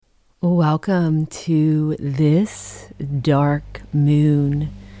Welcome to this dark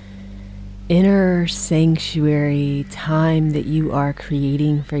moon, inner sanctuary time that you are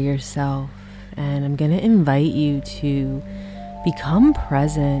creating for yourself. And I'm going to invite you to become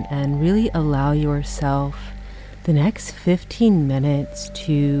present and really allow yourself the next 15 minutes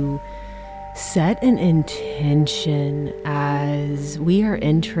to set an intention as we are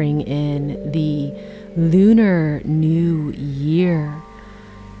entering in the Lunar New Year.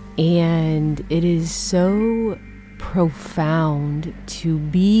 And it is so profound to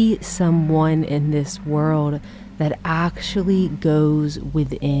be someone in this world that actually goes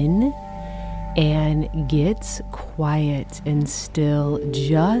within and gets quiet and still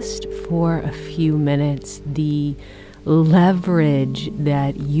just for a few minutes. The leverage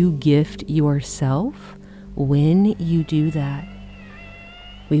that you gift yourself when you do that.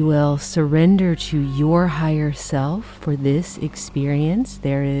 We will surrender to your higher self for this experience.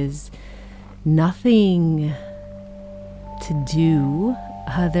 There is nothing to do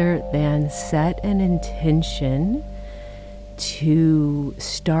other than set an intention to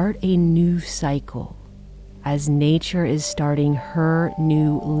start a new cycle. As nature is starting her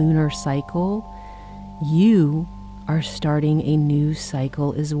new lunar cycle, you are starting a new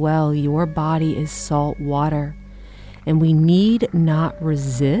cycle as well. Your body is salt water. And we need not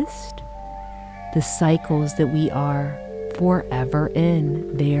resist the cycles that we are forever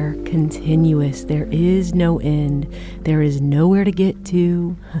in. They're continuous. There is no end. There is nowhere to get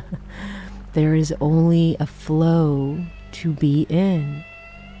to. There is only a flow to be in.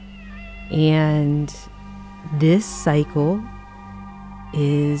 And this cycle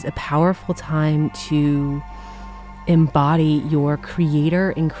is a powerful time to embody your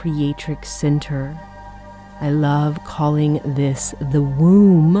creator and creatrix center. I love calling this the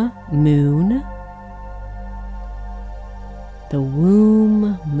womb moon. The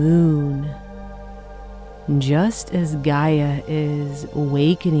womb moon. Just as Gaia is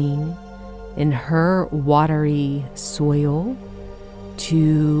awakening in her watery soil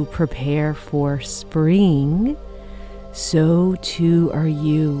to prepare for spring, so too are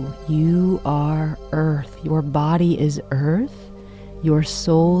you. You are earth. Your body is earth. Your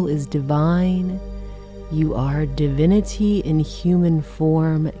soul is divine. You are divinity in human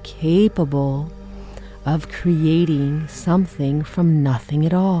form, capable of creating something from nothing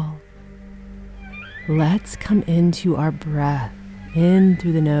at all. Let's come into our breath, in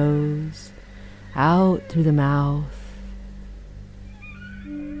through the nose, out through the mouth.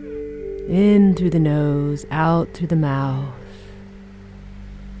 In through the nose, out through the mouth.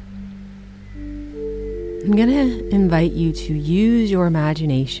 I'm going to invite you to use your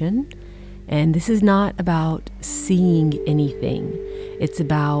imagination. And this is not about seeing anything. It's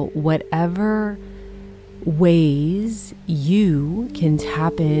about whatever ways you can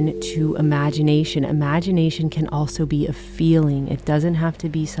tap into imagination. Imagination can also be a feeling. It doesn't have to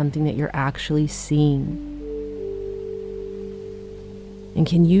be something that you're actually seeing. And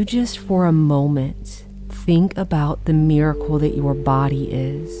can you just for a moment think about the miracle that your body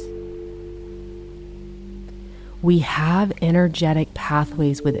is? We have energetic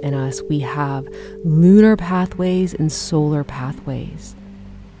pathways within us. We have lunar pathways and solar pathways.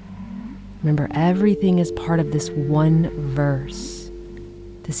 Remember, everything is part of this one verse,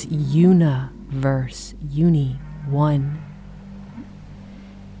 this universe, one.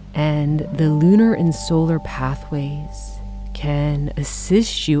 And the lunar and solar pathways can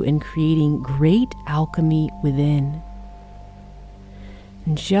assist you in creating great alchemy within.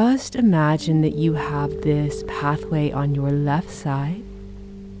 And just imagine that you have this pathway on your left side,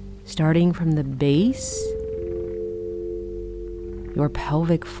 starting from the base, your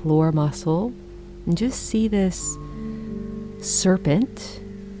pelvic floor muscle, and just see this serpent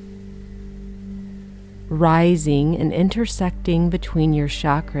rising and intersecting between your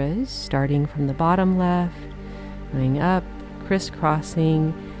chakras, starting from the bottom left, going up,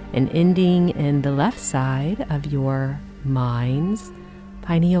 crisscrossing, and ending in the left side of your mind's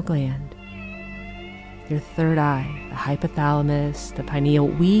pineal gland, your third eye, the hypothalamus, the pineal.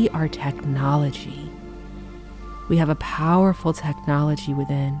 We are technology. We have a powerful technology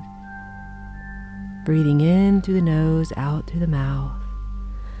within. Breathing in through the nose, out through the mouth.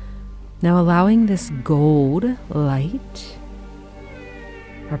 Now allowing this gold light,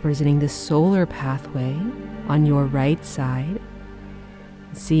 representing the solar pathway on your right side,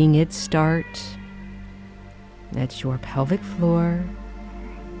 seeing it start at your pelvic floor,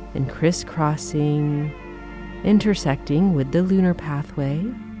 and crisscrossing, intersecting with the lunar pathway.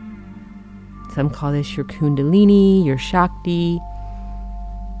 Some call this your Kundalini, your Shakti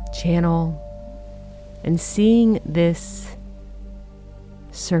channel. And seeing this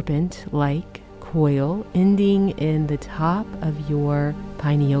serpent-like coil ending in the top of your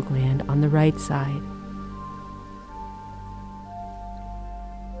pineal gland on the right side.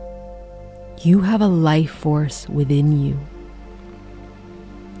 You have a life force within you.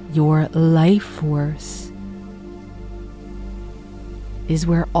 Your life force is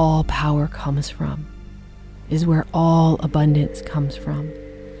where all power comes from, is where all abundance comes from,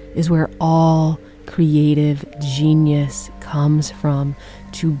 is where all creative genius comes from,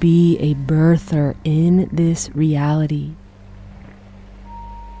 to be a birther in this reality.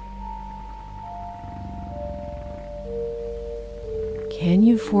 Can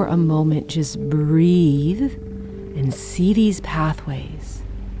you for a moment just breathe and see these pathways?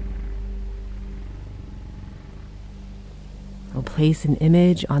 I'll place an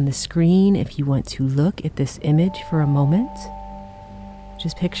image on the screen if you want to look at this image for a moment.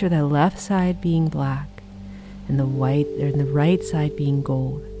 Just picture the left side being black and the right side being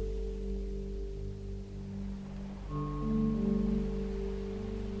gold.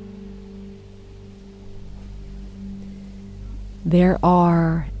 There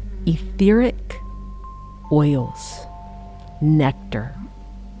are etheric oils, nectar,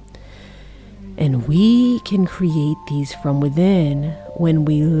 and we can create these from within when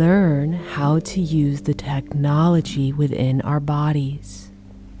we learn how to use the technology within our bodies.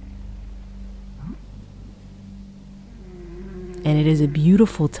 And it is a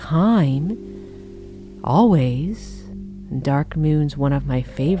beautiful time, always, and dark moon's one of my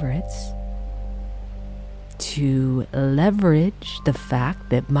favorites, to leverage the fact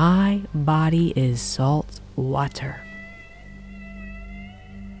that my body is salt water.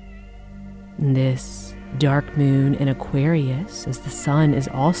 This dark moon in Aquarius, as the sun is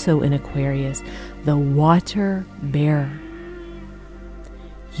also in Aquarius, the water bearer.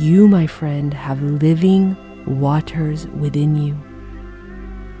 You, my friend, have living waters within you.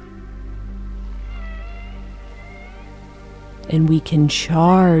 And we can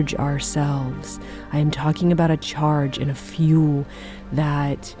charge ourselves. I am talking about a charge and a fuel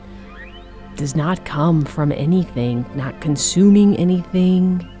that does not come from anything, not consuming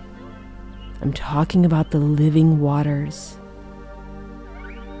anything. I'm talking about the living waters,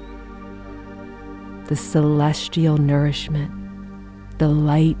 the celestial nourishment, the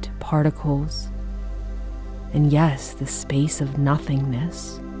light particles, and yes, the space of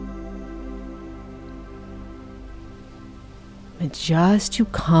nothingness. But just to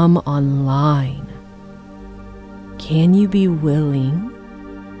come online, can you be willing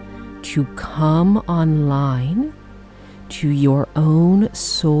to come online to your own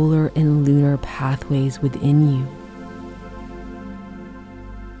solar and lunar pathways within you?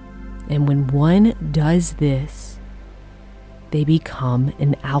 And when one does this, they become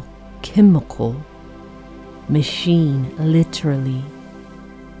an alchemical machine, literally.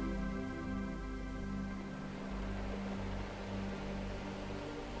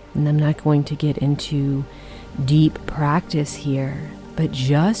 And I'm not going to get into deep practice here, but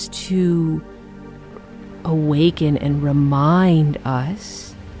just to awaken and remind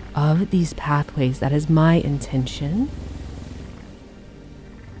us of these pathways. That is my intention.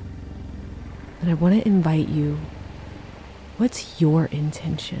 And I want to invite you, what's your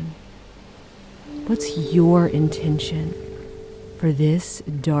intention? What's your intention for this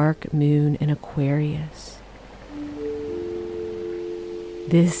dark moon in Aquarius?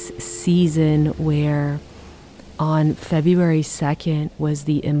 This season where on February 2nd was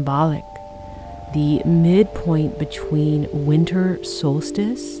the embolic, the midpoint between winter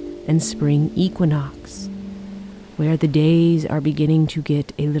solstice and spring equinox, where the days are beginning to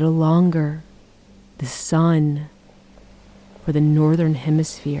get a little longer. The sun for the northern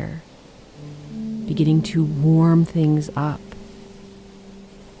hemisphere beginning to warm things up.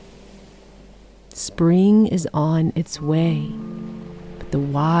 Spring is on its way, but the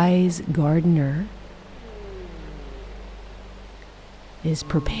wise gardener is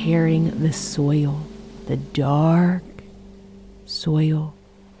preparing the soil, the dark soil.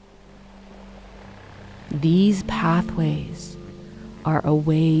 These pathways are a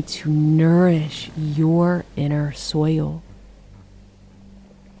way to nourish your inner soil.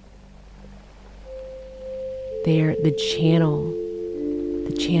 They're the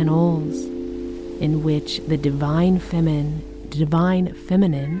channels in which the divine feminine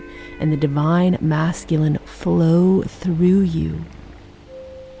and the divine masculine flow through you.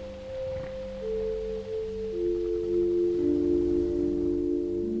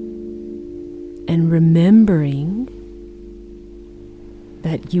 And remembering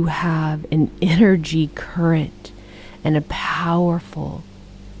that you have an energy current and a powerful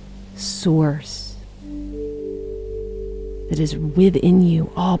source, that is within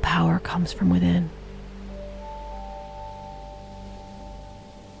you. All power comes from within.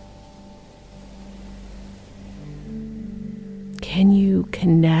 Can you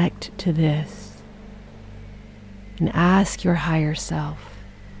connect to this and ask your higher self?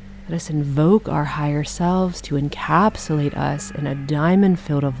 Let us invoke our higher selves to encapsulate us in a diamond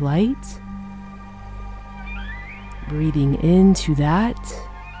field of light. Breathing into that.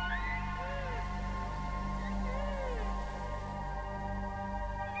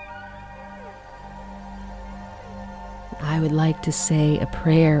 I would like to say a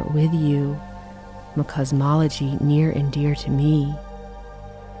prayer with you from a cosmology near and dear to me.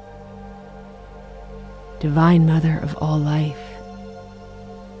 Divine Mother of all life,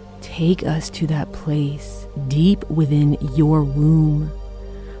 take us to that place deep within your womb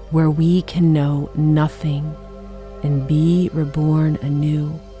where we can know nothing and be reborn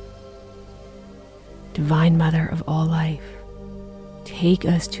anew. Divine Mother of all life, take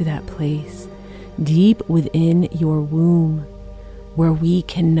us to that place deep within your womb where we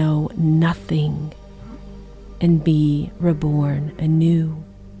can know nothing and be reborn anew.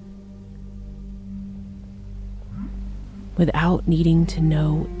 Without needing to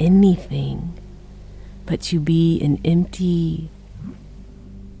know anything, but to be an empty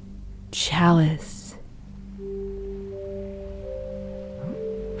chalice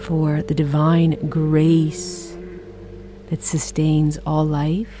for the divine grace that sustains all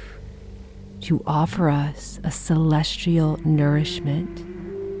life, to offer us a celestial nourishment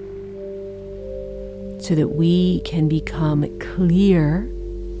so that we can become clear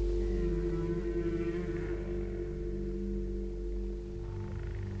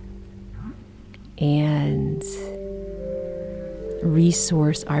and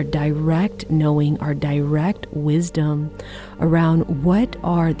resource our direct knowing, our direct wisdom around what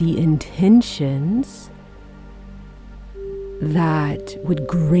are the intentions that would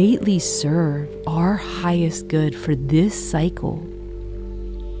greatly serve our highest good for this cycle.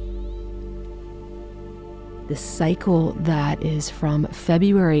 The cycle that is from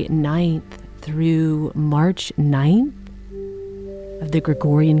February 9th through March 9th of the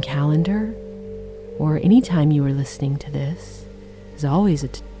Gregorian calendar, or anytime you are listening to this, is always a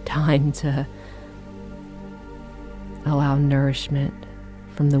time to allow nourishment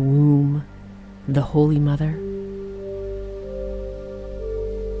from the womb of the Holy Mother.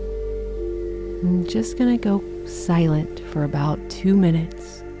 I'm just going to go silent for about 2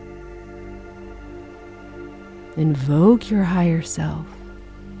 minutes. Invoke your higher self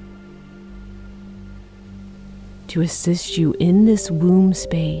to assist you in this womb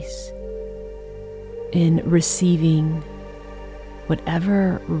space in receiving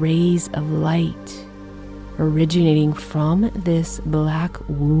whatever rays of light originating from this black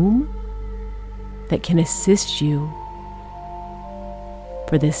womb that can assist you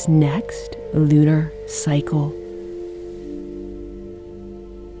for this next lunar cycle.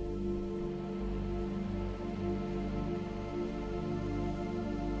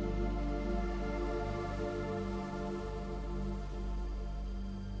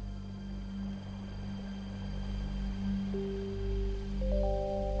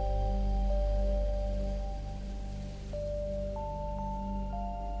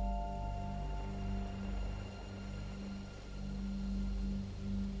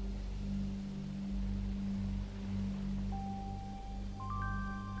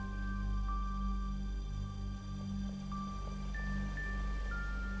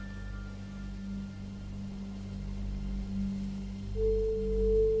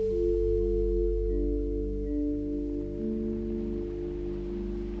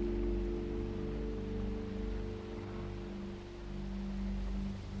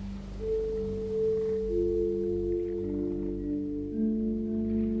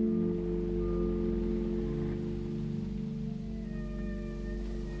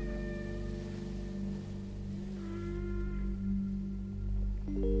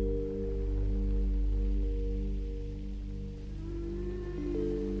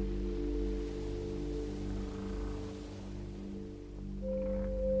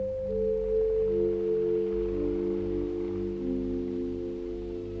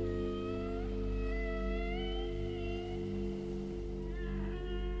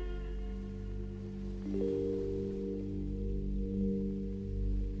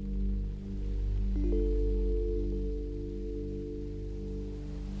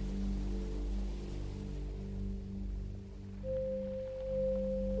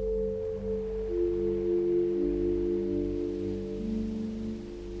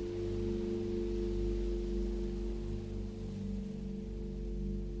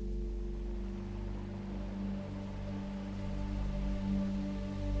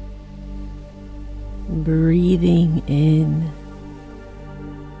 breathing in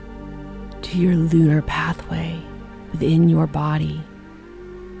to your lunar pathway within your body,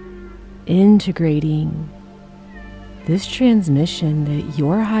 integrating this transmission that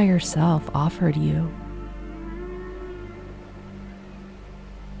your higher self offered you.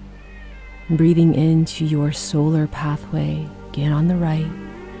 Breathing into your solar pathway, again on the right,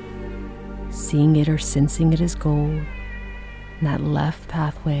 seeing it or sensing it as gold, and that left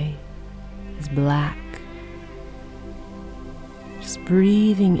pathway is black. Just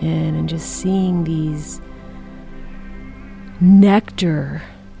breathing in and just seeing these nectar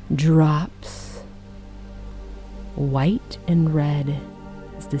drops, white and red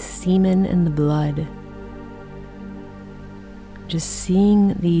as the semen and the blood. Just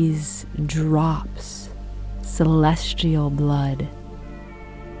seeing these drops, celestial blood,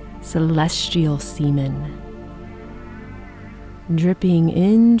 celestial semen, dripping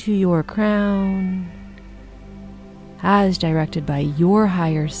into your crown as directed by your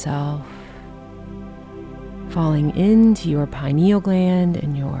higher self, falling into your pineal gland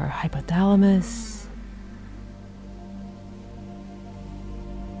and your hypothalamus.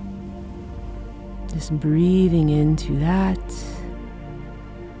 Just breathing into that.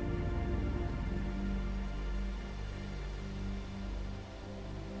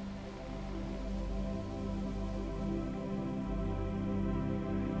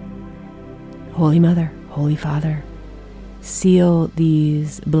 Holy Mother, Holy Father, seal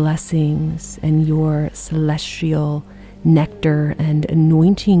these blessings and your celestial nectar and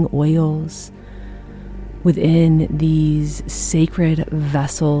anointing oils within these sacred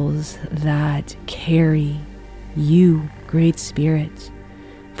vessels that carry you, Great Spirit,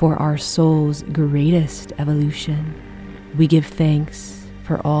 for our soul's greatest evolution. We give thanks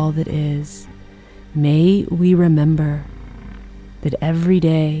for all that is. May we remember that every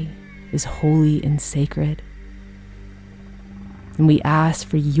day is holy and sacred. And we ask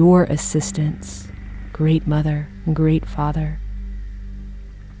for your assistance, Great Mother and Great Father,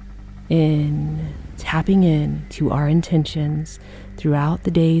 in tapping in to our intentions throughout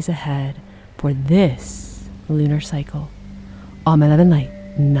the days ahead for this lunar cycle. All my love and light.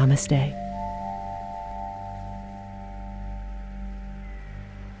 Namaste.